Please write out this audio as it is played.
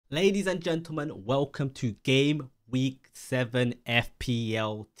Ladies and gentlemen, welcome to Game Week 7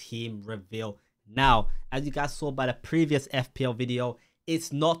 FPL team reveal. Now, as you guys saw by the previous FPL video,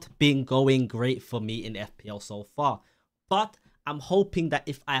 it's not been going great for me in FPL so far. But I'm hoping that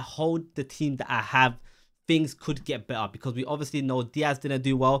if I hold the team that I have, things could get better. Because we obviously know Diaz didn't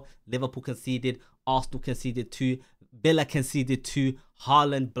do well. Liverpool conceded. Arsenal conceded 2. Villa conceded 2.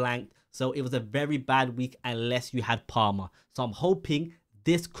 Haaland blanked. So it was a very bad week unless you had Palmer. So I'm hoping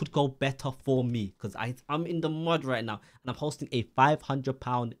this could go better for me because I'm in the mud right now and I'm hosting a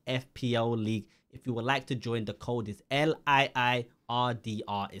 £500 FPL league. If you would like to join, the code is LIIRDR.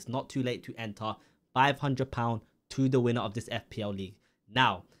 It's not too late to enter. £500 to the winner of this FPL league.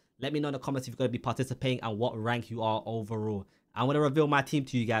 Now, let me know in the comments if you're going to be participating and what rank you are overall. I'm going to reveal my team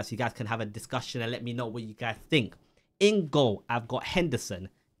to you guys so you guys can have a discussion and let me know what you guys think. In goal, I've got Henderson,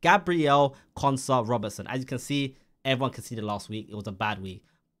 Gabriel, Konsa, Robertson. As you can see, everyone conceded last week. It was a bad week.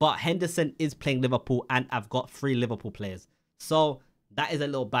 But Henderson is playing Liverpool and I've got 3 Liverpool players. So that is a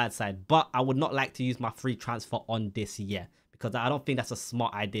little bad side. But I would not like to use my free transfer on this year because I don't think that's a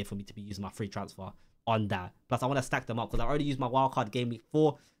smart idea for me to be using my free transfer on that. Plus, I want to stack them up because I already used my wildcard game week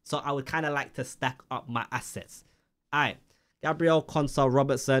 4. So I would kind of like to stack up my assets. All right. Gabriel, Konsa,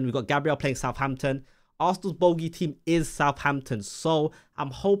 Robertson. We've got Gabriel playing Southampton. Arsenal's bogey team is Southampton. So I'm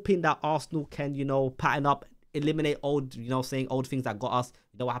hoping that Arsenal can, pattern up, eliminate old, old things that got us.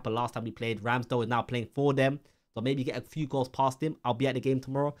 You know what happened last time we played? Ramsdale is now playing for them. So maybe get a few goals past him. I'll be at the game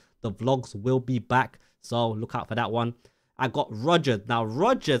tomorrow. The vlogs will be back. So look out for that one. I got Rodgers. Now,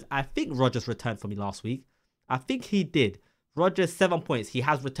 Rodgers, I think Rodgers returned for me last week. I think he did. Rodgers, 7 points. He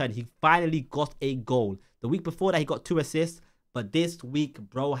has returned. He finally got a goal. The week before that, he got 2 assists. But this week,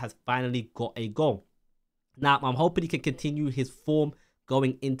 bro has finally got a goal. Now, I'm hoping he can continue his form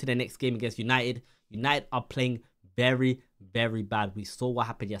going into the next game against United. United are playing very, very bad. We saw what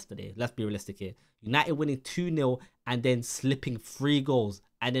happened yesterday. Let's be realistic here. United winning 2-0 and then slipping 3 goals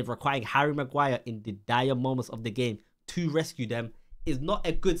and then requiring Harry Maguire in the dire moments of the game to rescue them is not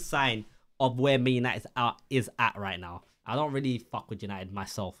a good sign of where Man United is at right now. I don't really fuck with United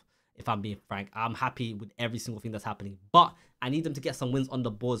myself, if I'm being frank. I'm happy with every single thing that's happening. But I need them to get some wins on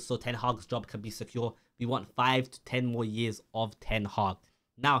the board so Ten Hag's job can be secure. We want 5 to 10 more years of Ten Hag.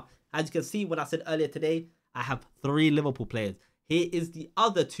 Now, as you can see, when I said earlier today, I have 3 Liverpool players. Here is the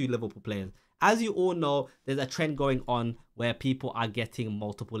other 2 Liverpool players. As you all know, there's a trend going on where people are getting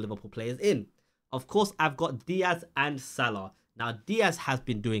multiple Liverpool players in. Of course, I've got Diaz and Salah. Now, Diaz has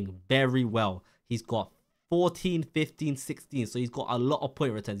been doing very well. He's got 14, 15, 16. So he's got a lot of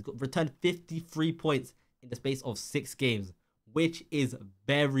point returns. He's got returned 53 points in the space of 6 games, which is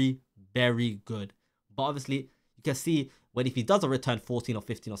very, very good. But obviously, you can see when if he doesn't return 14 or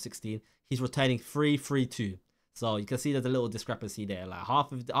 15 or 16, he's returning 3, 3, 2. So you can see there's a little discrepancy there. Like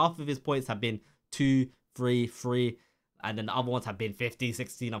half of his points have been 2, 3, 3, and then the other ones have been 15,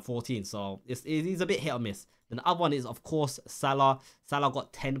 16, and 14. So he's a bit hit or miss. Then the other one is, of course, Salah. Salah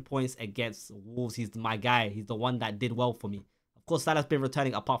got 10 points against Wolves. He's my guy. He's the one that did well for me. Of course, Salah's been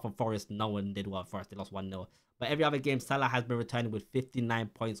returning apart from Forest. No one did well at Forest. They lost 1-0. But every other game, Salah has been returning with 59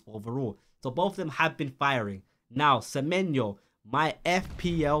 points overall. So both of them have been firing. Now, Semenyo, my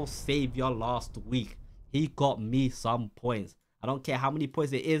FPL savior last week, he got me some points. I don't care how many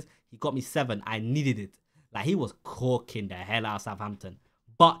points it is. He got me 7. I needed it. Like, he was cooking the hell out of Southampton.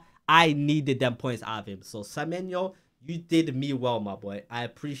 But I needed them points out of him. So, Semenyo, you did me well, my boy. I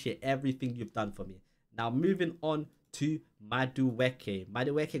appreciate everything you've done for me. Now, moving on to Madueke.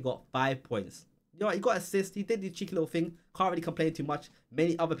 Madueke got 5 points. You know what? He got assists. He did the cheeky little thing. Can't really complain too much.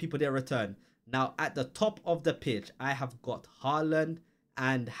 Many other people didn't return. Now, at the top of the pitch, I have got Haaland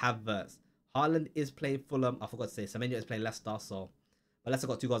and Havertz. Haaland is playing Fulham. I forgot to say, Semenyo is playing Leicester. But Leicester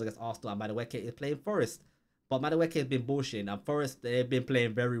got 2 goals against Arsenal, and Madueke is playing Forest. But Madueke has been bullshitting, and Forest, they've been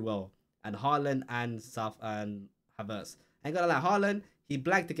playing very well. And Haaland and Havertz. I ain't gonna lie, Haaland, he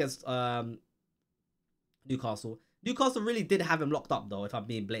blanked against Newcastle. Newcastle really did have him locked up, though, if I'm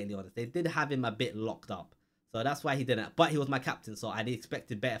being blatantly honest. They did have him a bit locked up. So that's why he didn't. But he was my captain, so I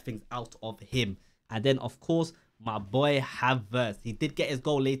expected better things out of him. And then, of course, my boy Havertz. He did get his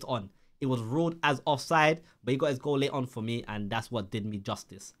goal late on. It was ruled as offside, but he got his goal late on for me, and that's what did me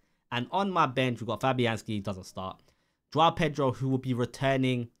justice. And on my bench, we got Fabianski, he doesn't start. Joao Pedro, who will be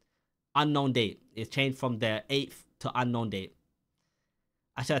returning unknown date. It's changed from the 8th to unknown date.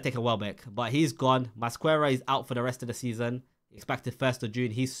 I should have taken Welbeck, but he's gone. Masquera is out for the rest of the season. Expected 1st of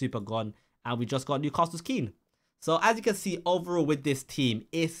June. He's super gone. And we just got Newcastle's Keane. So as you can see, overall with this team,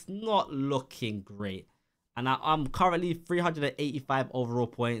 it's not looking great. And I'm currently 385 overall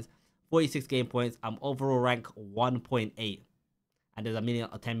points, 46 game points. I'm overall rank 1.8. and there's a million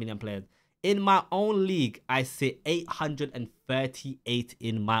or 10 million players. In my own league, I sit 838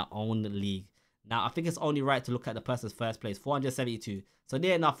 in my own league. Now, I think it's only right to look at the person's first place, 472. So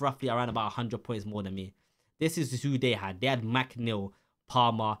near enough, roughly around about 100 points more than me. This is who they had. They had McNeil,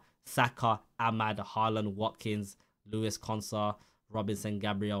 Palmer, Saka, Ahmad, Haaland, Watkins, Lewis, Konsa, Robinson,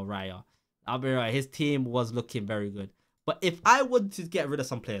 Gabriel, Raya. I'll be right, his team was looking very good. But if I wanted to get rid of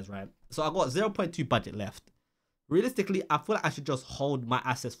some players, right? So I got 0.2 budget left. Realistically, I feel like I should just hold my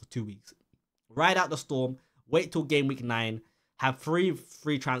assets for 2 weeks. Ride out the storm, wait till game week 9, have free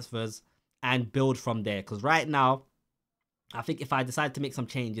transfers, and build from there. Because right now, I think if I decide to make some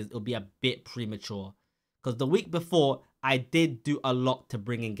changes, it'll be a bit premature. Because the week before, I did do a lot to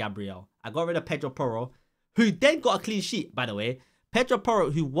bring in Gabriel. I got rid of Pedro Porro, who then got a clean sheet, by the way. Pedro Porro,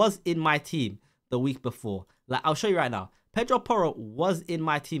 who was in my team the week before. Like, I'll show you right now. Pedro Porro was in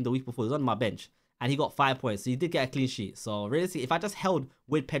my team the week before. He was on my bench. And he got 5 points. So he did get a clean sheet. So, realistically, if I just held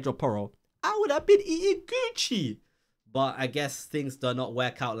with Pedro Porro, I would have been eating Gucci. But I guess things do not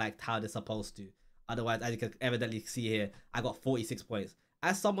work out like how they're supposed to. Otherwise, as you can evidently see here, I got 46 points.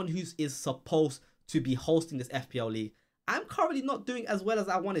 As someone who is supposed to be hosting this FPL league, I'm currently not doing as well as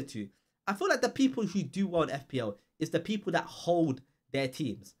I wanted to. I feel like the people who do well in FPL is the people that hold their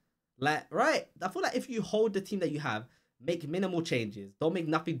teams. Like, right? I feel like if you hold the team that you have, make minimal changes. Don't make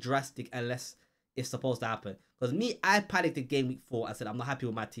nothing drastic unless it's supposed to happen. Because me, I panicked in game week 4. I said, I'm not happy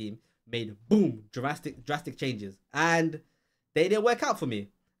with my team. Made, boom, drastic changes. And they didn't work out for me.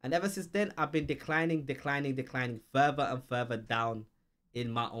 And ever since then, I've been declining further and further down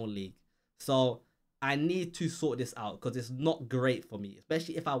in my own league. So I need to sort this out because it's not great for me.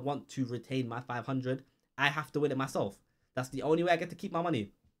 Especially if I want to retain my 500, I have to win it myself. That's the only way I get to keep my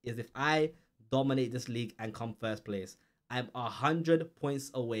money, is if I dominate this league and come first place. I'm 100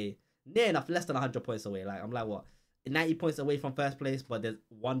 points away. Near enough, less than 100 points away. Like, I'm like, what? 90 points away from first place, but there's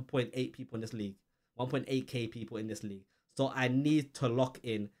 1.8 people in this league. 1.8k people in this league. So I need to lock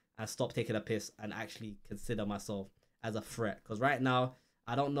in and stop taking a piss and actually consider myself as a threat. Because right now,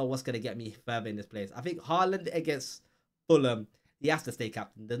 I don't know what's going to get me further in this place. I think Haaland against Fulham, he has to stay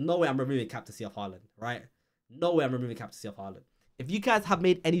captain. There's no way I'm removing captaincy of Haaland, right? No way I'm removing captaincy of Haaland. If you guys have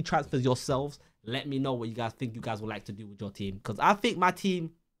made any transfers yourselves, let me know what you guys think you guys would like to do with your team. Because I think my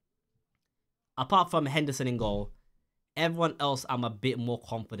team, apart from Henderson in goal, everyone else I'm a bit more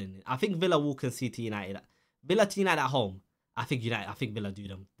confident in. I think Villa will concede to United. Villa to United at home. I think Villa do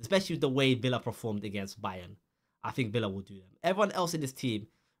them. Especially with the way Villa performed against Bayern. I think Villa will do them. Everyone else in this team,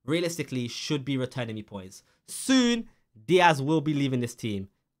 realistically, should be returning me points. Soon, Diaz will be leaving this team.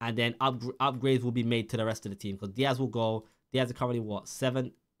 And then upgrades will be made to the rest of the team. Because Diaz will go. Diaz is currently, what,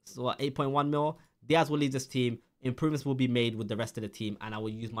 8.1 mil? Diaz will leave this team. Improvements will be made with the rest of the team. And I will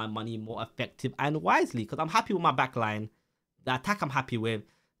use my money more effective and wisely. Because I'm happy with my back line. The attack I'm happy with.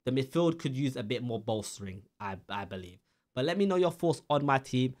 The midfield could use a bit more bolstering, I believe. But let me know your thoughts on my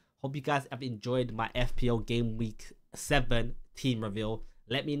team. Hope you guys have enjoyed my FPL Game Week 7 team reveal.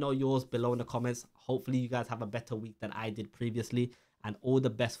 Let me know yours below in the comments. Hopefully you guys have a better week than I did previously. And all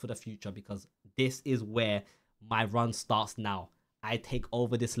the best for the future, because this is where my run starts now. I take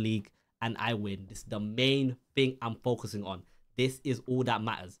over this league and I win. This is the main thing I'm focusing on. This is all that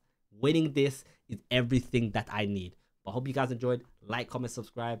matters. Winning this is everything that I need. But I hope you guys enjoyed. Like, comment,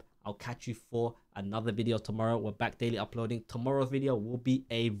 subscribe. I'll catch you for another video tomorrow. We're back daily uploading. Tomorrow's video will be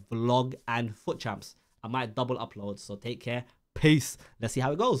a vlog and foot champs. I might double upload, so take care. Peace. Let's see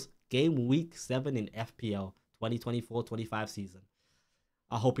how it goes. Game week 7 in FPL 2024-25 season.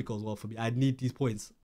 I hope it goes well for me. I need these points.